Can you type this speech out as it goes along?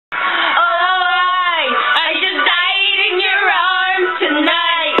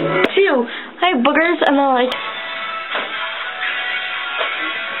boogers, and they're like,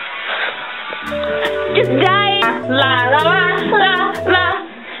 just die. La la la la la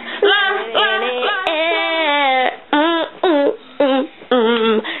la la la.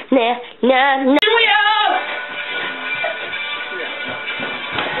 Na na na.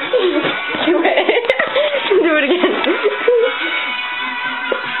 Do it again.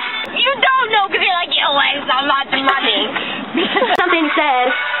 You don't know because you're like, you waste so much money. Something said,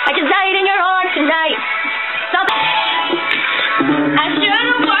 I just died in your arms tonight. Something. I should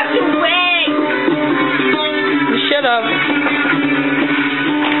have walked away. You should have.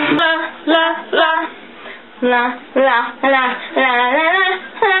 La la la la la la la la la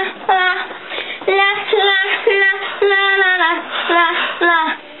la la la la la la.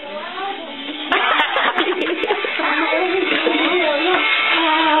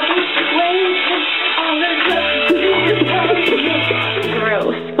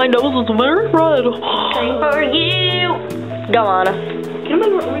 My nose is very red. Same for you. Go on. I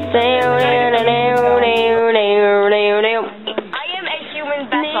am a human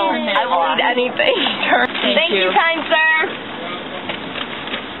vessel. I will eat anything. Thank you, kind sir.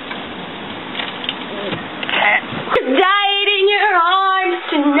 Died in your arms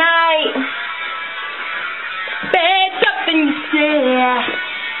tonight. Bad something you say.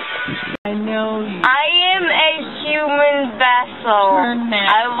 I know you. I am a human vessel. Turn it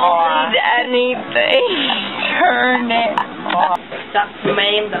I will off. eat anything. Turn it off. That's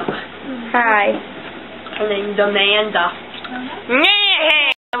Amanda. Hi. Her name's Amanda.